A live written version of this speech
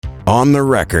On the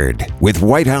Record with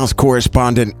White House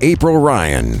correspondent April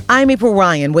Ryan. I'm April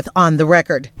Ryan with On the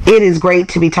Record. It is great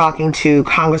to be talking to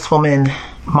Congresswoman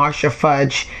Marcia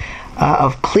Fudge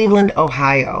of Cleveland,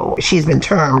 Ohio. She's been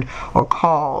termed or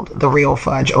called the real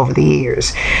Fudge over the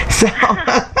years. So,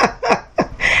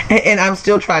 and I'm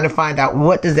still trying to find out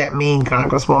what does that mean,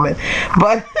 Congresswoman.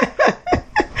 But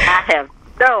I have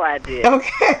no idea.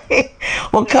 Okay.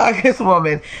 Well,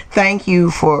 Congresswoman, thank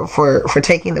you for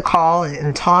taking the call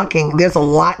and talking. There's a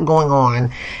lot going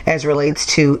on as relates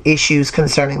to issues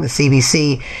concerning the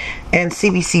CBC and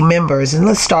CBC members. And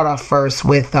let's start off first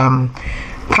with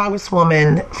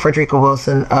Congresswoman Frederica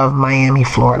Wilson of Miami,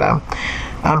 Florida.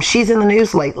 She's in the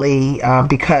news lately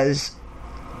because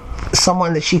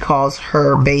someone that she calls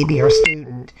her baby or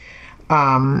student,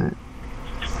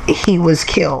 he was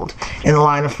killed in the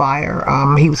line of fire.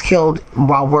 He was killed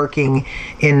while working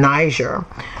in Niger.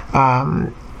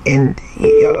 And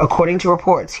according to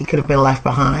reports, he could have been left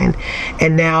behind.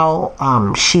 And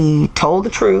now she told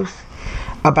the truth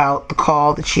about the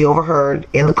call that she overheard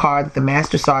in the car that the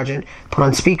master sergeant put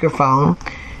on speakerphone.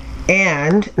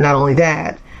 And not only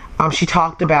that, she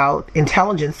talked about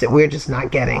intelligence that we're just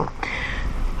not getting.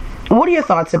 What are your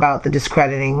thoughts about the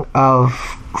discrediting of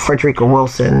Frederica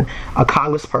Wilson, a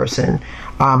congressperson,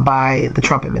 by the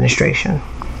Trump administration?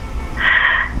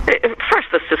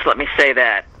 First, let me say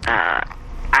that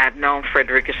I've known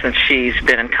Frederica since she's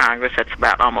been in Congress. That's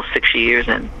about almost 6 years,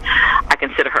 and I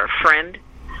consider her a friend.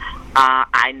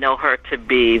 I know her to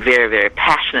be very, very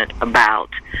passionate about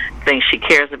things she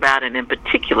cares about, and in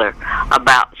particular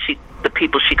about the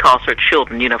people she calls her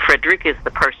children. You know, Frederica is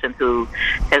the person who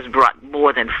has brought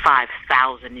more than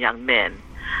 5,000 young men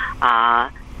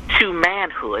to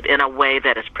manhood in a way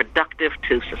that is productive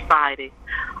to society,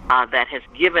 that has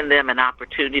given them an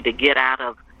opportunity to get out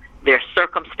of their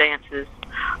circumstances.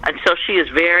 And so she is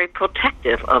very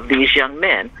protective of these young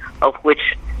men, of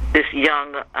which this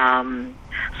young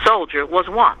soldier was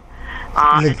one.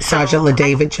 Sergeant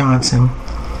LaDavid Johnson.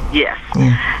 Yes.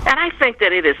 Yeah. And I think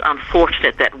that it is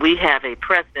unfortunate that we have a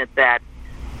president that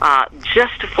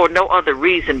just for no other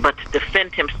reason but to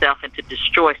defend himself and to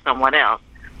destroy someone else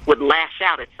would lash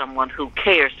out at someone who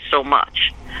cares so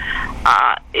much.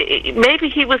 Maybe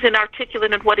he was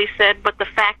inarticulate in what he said, but the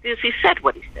fact is he said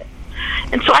what he said.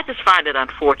 And so I just find it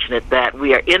unfortunate that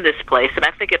we are in this place, and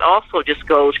I think it also just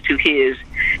goes to his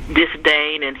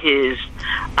disdain and his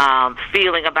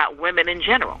feeling about women in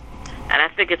general. And I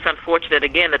think it's unfortunate,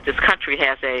 again, that this country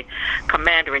has a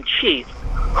commander-in-chief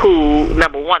who,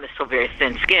 number one, is so very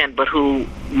thin-skinned, but who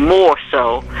more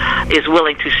so is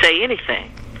willing to say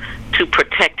anything to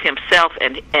protect himself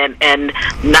and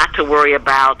not to worry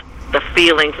about the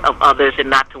feelings of others and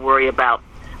not to worry about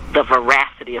the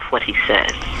veracity of what he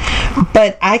says.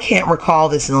 But I can't recall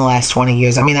this in the last 20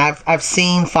 years. I mean, I've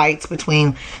seen fights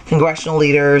between congressional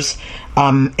leaders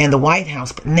and the White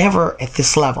House, but never at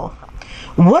this level.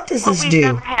 What does this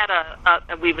do?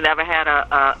 We've never had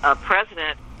a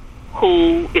president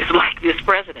who is like this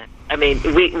president. I mean,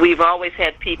 we've always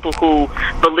had people who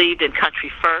believed in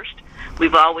country first.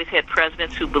 We've always had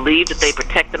presidents who believed that they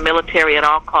protect the military at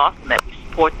all costs and that we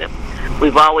support them.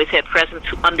 We've always had presidents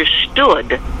who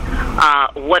understood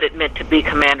what it meant to be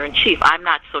commander-in-chief. I'm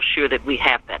not so sure that we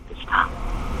have that this time.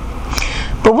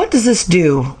 But what does this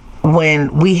do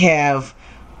when we have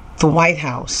the White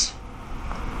House,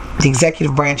 the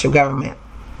executive branch of government,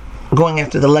 going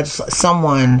after the legislature,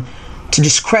 someone to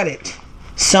discredit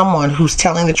someone who's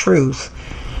telling the truth,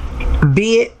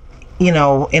 be it, you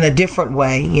know, in a different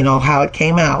way, you know, how it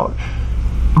came out,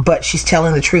 but she's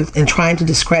telling the truth and trying to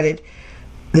discredit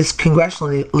this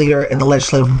congressional leader in the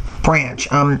legislative branch.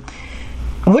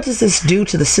 What does this do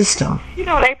to the system? You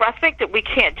know, April, I think that we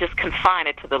can't just confine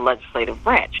it to the legislative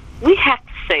branch. We have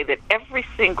to say that every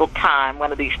single time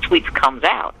one of these tweets comes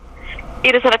out,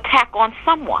 it is an attack on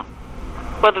someone,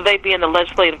 whether they be in the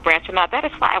legislative branch or not. That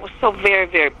is why I was so very,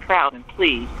 very proud and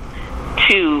pleased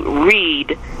to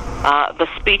read the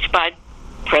speech by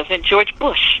President George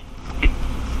Bush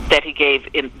that he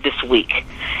gave this week,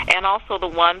 and also the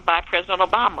one by President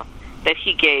Obama that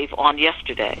he gave on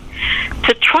yesterday,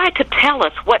 to try to tell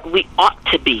us what we ought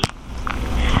to be,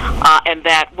 and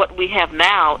that what we have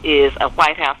now is a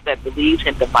White House that believes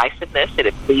in divisiveness, and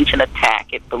it believes in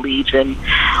attack, it believes in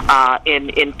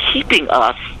keeping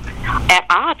us at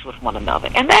odds with one another.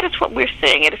 And that is what we're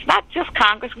seeing. And it's not just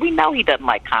Congress. We know he doesn't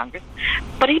like Congress,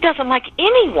 but he doesn't like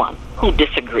anyone who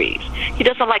disagrees. He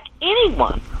doesn't like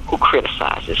anyone who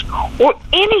criticizes or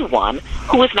anyone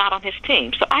who is not on his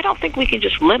team. So I don't think we can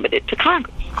just limit it to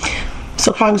Congress.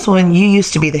 So, Congresswoman, you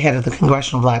used to be the head of the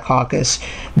Congressional Black Caucus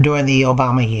during the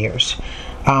Obama years.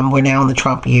 We're now in the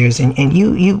Trump years, and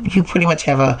you pretty much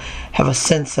have a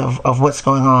sense of what's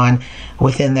going on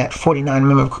within that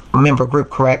 49 member group,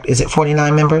 correct? Is it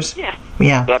 49 members? Yes.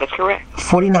 Yeah. That is correct.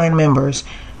 49 members,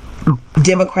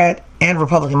 Democrat and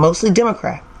Republican, mostly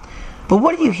Democrat. But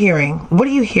what are you hearing? What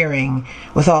are you hearing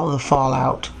with all of the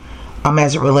fallout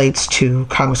as it relates to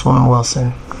Congresswoman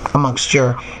Wilson amongst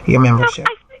your membership?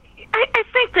 I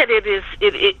think that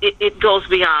it goes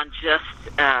beyond just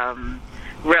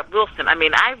Rep. Wilson. I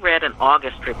mean, I read an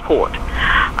August report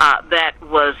that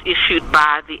was issued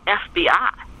by the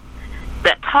FBI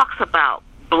that talks about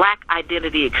black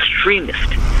identity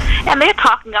extremists. And they're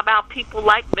talking about people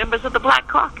like members of the Black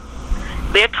Caucus.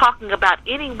 They're talking about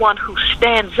anyone who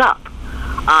stands up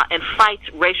and fights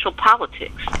racial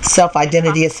politics.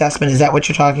 Self-identity assessment, is that what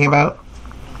you're talking about?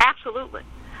 Absolutely.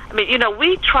 I mean,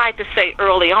 we tried to say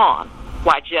early on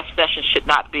why Jeff Sessions should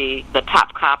not be the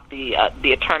top cop, the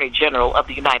Attorney General of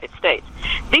the United States.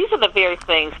 These are the very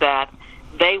things that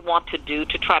they want to do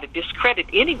to try to discredit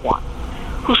anyone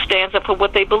who stands up for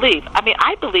what they believe. I mean,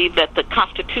 I believe that the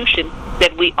Constitution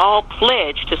that we all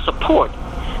pledge to support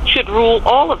should rule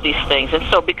all of these things. And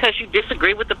so because you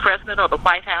disagree with the President or the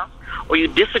White House, or you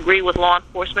disagree with law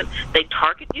enforcement, they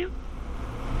target you?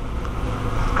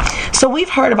 So we've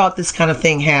heard about this kind of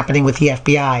thing happening with the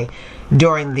FBI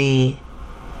during the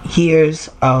years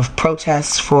of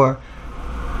protests for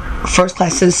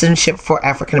first-class citizenship for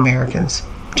African Americans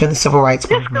during the Civil Rights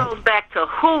Movement. This goes back to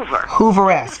Hoover.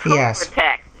 Hoover-esque, yes. Hoover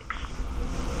tactics.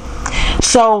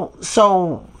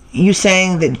 So you're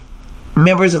saying that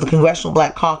members of the Congressional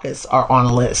Black Caucus are on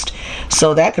a list.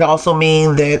 So that could also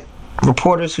mean that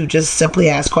reporters who just simply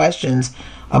ask questions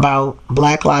about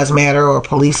Black Lives Matter or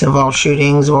police-involved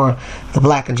shootings or the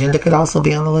Black agenda could also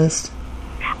be on the list?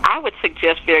 I would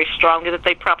suggest very strongly that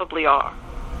they probably are.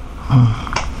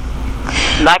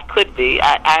 Not could be.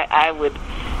 I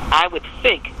would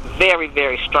think very,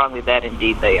 very strongly that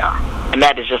indeed they are. And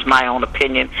that is just my own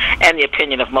opinion and the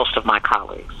opinion of most of my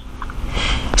colleagues.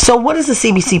 So what is the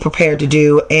CBC prepared to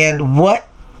do, and what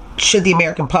should the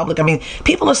American public, I mean,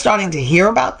 people are starting to hear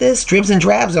about this, dribs and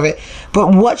drabs of it,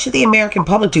 but what should the American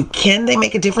public do? Can they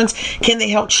make a difference? Can they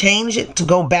help change it to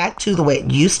go back to the way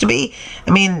it used to be?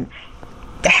 I mean,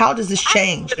 how does this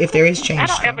change, if there is change? I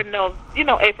don't ever know,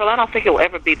 April, I don't think it will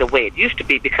ever be the way it used to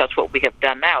be, because what we have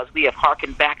done now is we have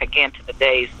hearkened back again to the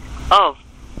days of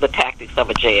the tactics of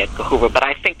a J. Edgar Hoover. But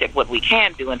I think that what we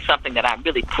can do, and something that I'm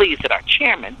really pleased that our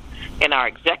chairman and our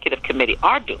executive committee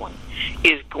are doing,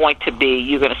 is going to be,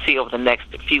 you're going to see over the next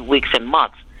few weeks and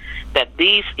months, that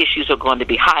these issues are going to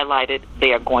be highlighted.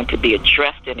 They are going to be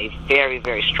addressed in a very,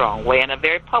 very strong way, in a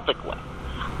very public way.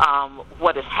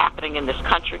 What is happening in this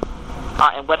country,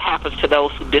 and what happens to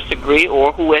those who disagree,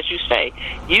 or who, as you say,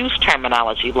 use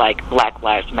terminology like Black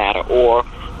Lives Matter, or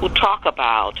who talk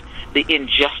about the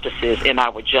injustices in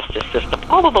our justice system.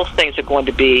 All of those things are going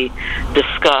to be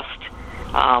discussed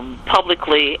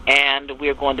publicly, and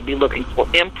we're going to be looking for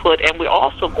input, and we're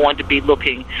also going to be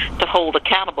looking to hold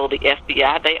accountable the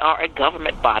FBI. They are a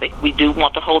government body. We do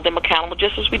want to hold them accountable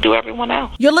just as we do everyone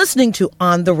else. You're listening to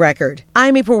On the Record.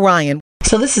 I'm April Ryan.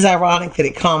 So this is ironic that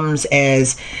it comes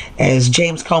as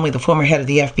James Comey, the former head of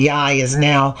the FBI, is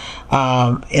now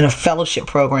in a fellowship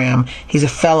program. He's a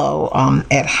fellow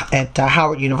at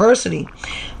Howard University,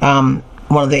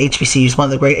 one of the HBCUs, one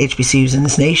of the great HBCUs in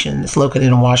this nation. It's located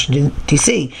in Washington,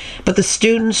 D.C. But the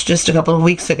students just a couple of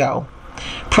weeks ago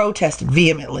protested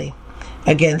vehemently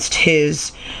against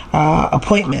his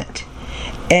appointment.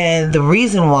 And the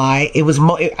reason why,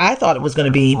 I thought it was going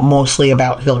to be mostly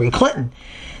about Hillary Clinton.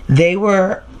 They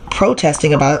were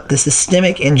protesting about the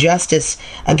systemic injustice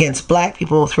against black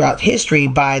people throughout history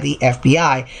by the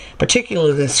FBI,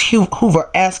 particularly this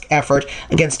Hoover-esque effort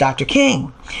against Dr.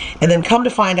 King. And then come to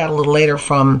find out a little later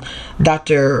from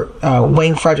Dr.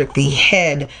 Wayne Frederick,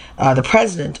 the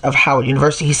president of Howard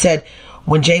University, he said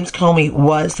when James Comey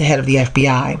was the head of the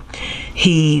FBI,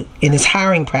 he, in his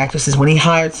hiring practices, when he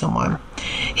hired someone,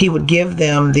 he would give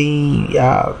them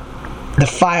the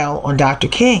file on Dr.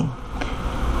 King,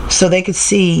 so they could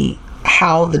see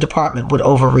how the department would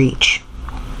overreach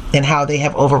and how they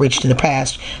have overreached in the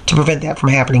past to prevent that from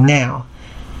happening now.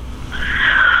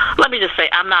 Let me just say,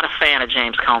 I'm not a fan of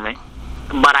James Comey,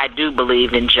 but I do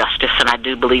believe in justice, and I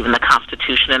do believe in the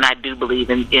Constitution, and I do believe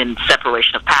in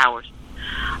separation of powers.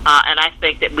 And I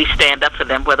think that we stand up for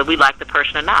them whether we like the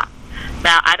person or not.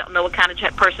 Now, I don't know what kind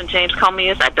of person James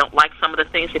Comey is. I don't like some of the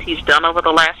things that he's done over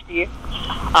the last year.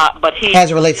 But he,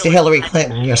 as it relates to Hillary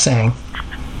Clinton, you're saying?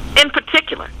 In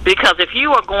particular, because if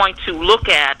you are going to look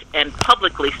at and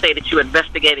publicly say that you're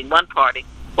investigating one party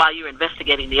while you're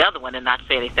investigating the other one and not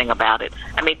say anything about it.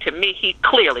 I mean, to me, he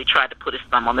clearly tried to put his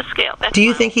thumb on the scale. Do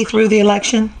you think he threw the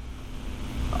election?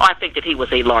 Oh, I think that he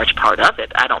was a large part of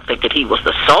it. I don't think that he was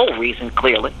the sole reason,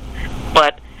 clearly.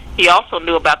 But he also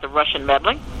knew about the Russian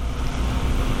meddling,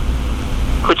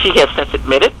 which he has since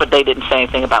admitted, but they didn't say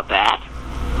anything about that.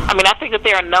 I mean, I think that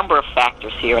there are a number of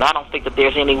factors here, and I don't think that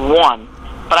there's any one.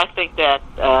 But I think that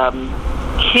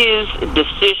his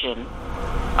decision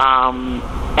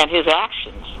and his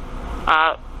actions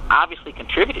obviously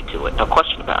contributed to it, no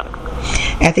question about it.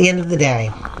 At the end of the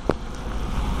day,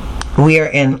 we are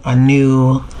in a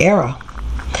new era.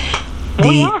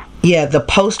 We are. Yeah, the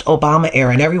post-Obama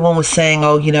era. And everyone was saying,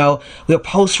 oh, you know, we're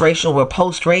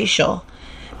post-racial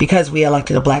because we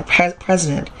elected a black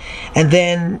president. And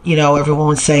then, you know, everyone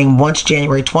was saying once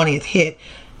January 20th hit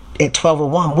at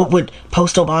 12:01, what would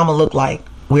post-Obama look like?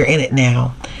 We're in it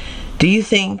now. Do you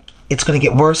think it's going to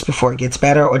get worse before it gets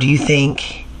better? Or do you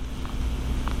think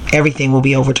everything will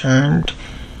be overturned?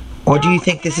 Or do you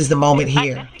think this is the moment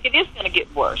here? I think it is going to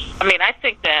get worse. I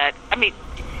mean,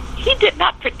 he did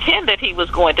not pretend that he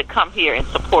was going to come here and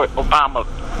support Obama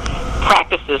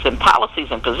practices and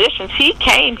policies and positions. He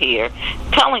came here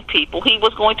telling people he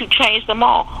was going to change them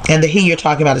all. And the he you're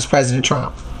talking about is President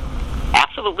Trump.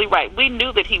 Absolutely right. We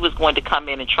knew that he was going to come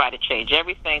in and try to change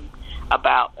everything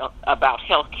about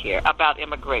health care, about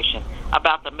immigration,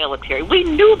 about the military. We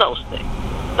knew those things.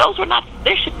 Those were not,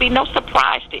 there should be no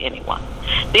surprise to anyone.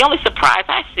 The only surprise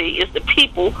I see is the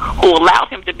people who allowed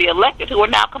him to be elected who are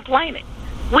now complaining.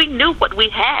 We knew what we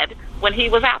had when he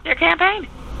was out there campaigning.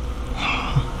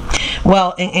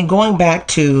 Well, and going back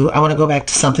to, I want to go back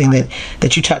to something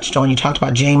that you touched on. You talked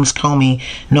about James Comey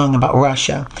knowing about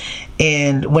Russia.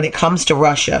 And when it comes to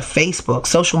Russia, Facebook,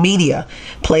 social media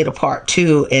played a part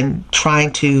too in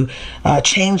trying to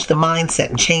change the mindset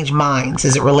and change minds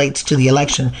as it relates to the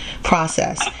election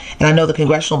process. And I know the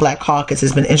Congressional Black Caucus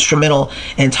has been instrumental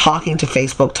in talking to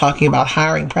Facebook, talking about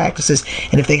hiring practices.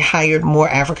 And if they hired more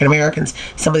African Americans,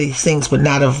 some of these things would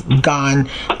not have gone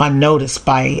unnoticed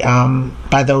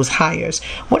by those hires.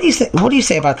 What do you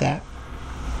say about that?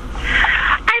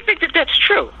 I think that that's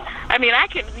true. I mean,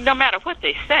 no matter what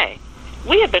they say,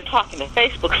 we have been talking to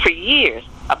Facebook for years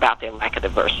about their lack of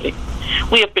diversity.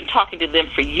 We have been talking to them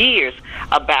for years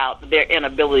about their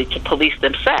inability to police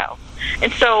themselves.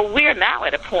 And so we are now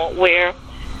at a point where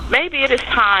maybe it is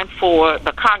time for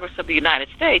the Congress of the United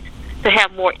States to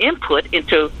have more input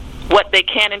into what they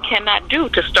can and cannot do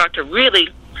to start to really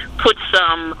put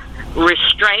some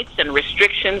restraints and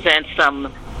restrictions and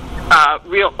some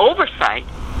real oversight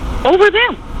over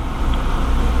them.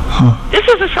 This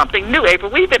isn't something new,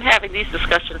 April. We've been having these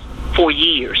discussions for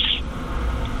years.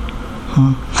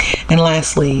 And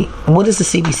lastly, what does the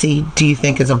CBC, do you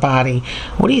think, as a body,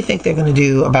 what do you think they're going to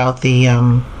do about the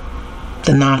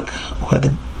knock or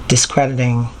the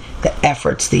discrediting, the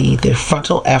efforts, the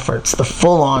frontal efforts, the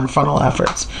full-on frontal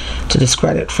efforts to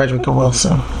discredit Frederica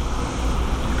Wilson?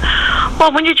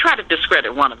 Well, when you try to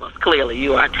discredit one of us, clearly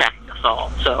you are attacking us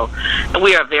all. So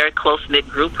we are a very close-knit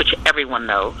group, which everyone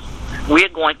knows. We're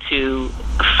going to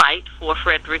fight for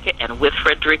Frederica and with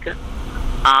Frederica.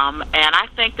 And I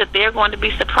think that they're going to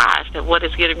be surprised at what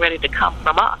is getting ready to come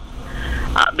from us.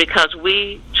 Because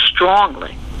we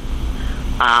strongly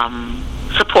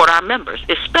support our members,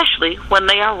 especially when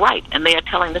they are right and they are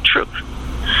telling the truth.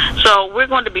 So we're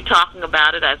going to be talking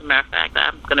about it. As a matter of fact,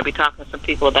 I'm going to be talking to some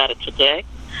people about it today.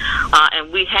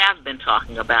 And we have been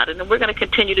talking about it. And we're going to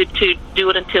continue to do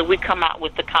it until we come out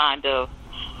with the kind of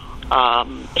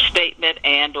statement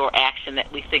and or action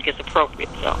that we think is appropriate.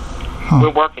 So we're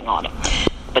working on it.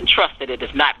 But trust that it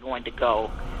is not going to go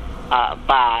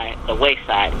by the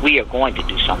wayside. We are going to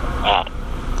do something about it.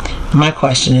 My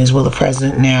question is, will the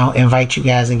president now invite you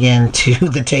guys again to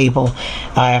the table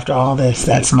after all this?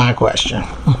 That's my question.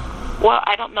 Well,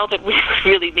 I don't know that we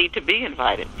really need to be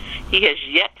invited. He has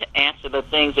yet to answer the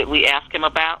things that we asked him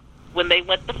about when they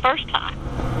went the first time.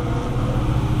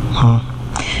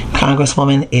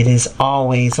 Congresswoman, it is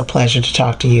always a pleasure to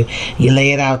talk to you. You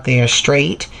lay it out there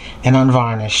straight and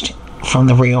unvarnished from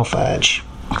the real Fudge.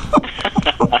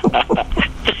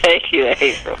 Thank you,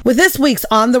 April. With this week's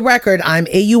On the Record, I'm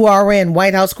AURN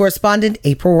White House correspondent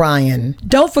April Ryan.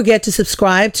 Don't forget to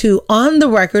subscribe to On the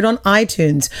Record on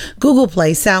iTunes, Google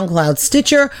Play, SoundCloud,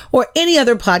 Stitcher, or any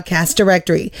other podcast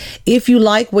directory. If you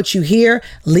like what you hear,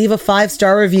 leave a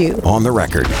 5-star review. On the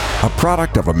Record, a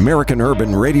product of American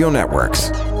Urban Radio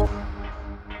Networks.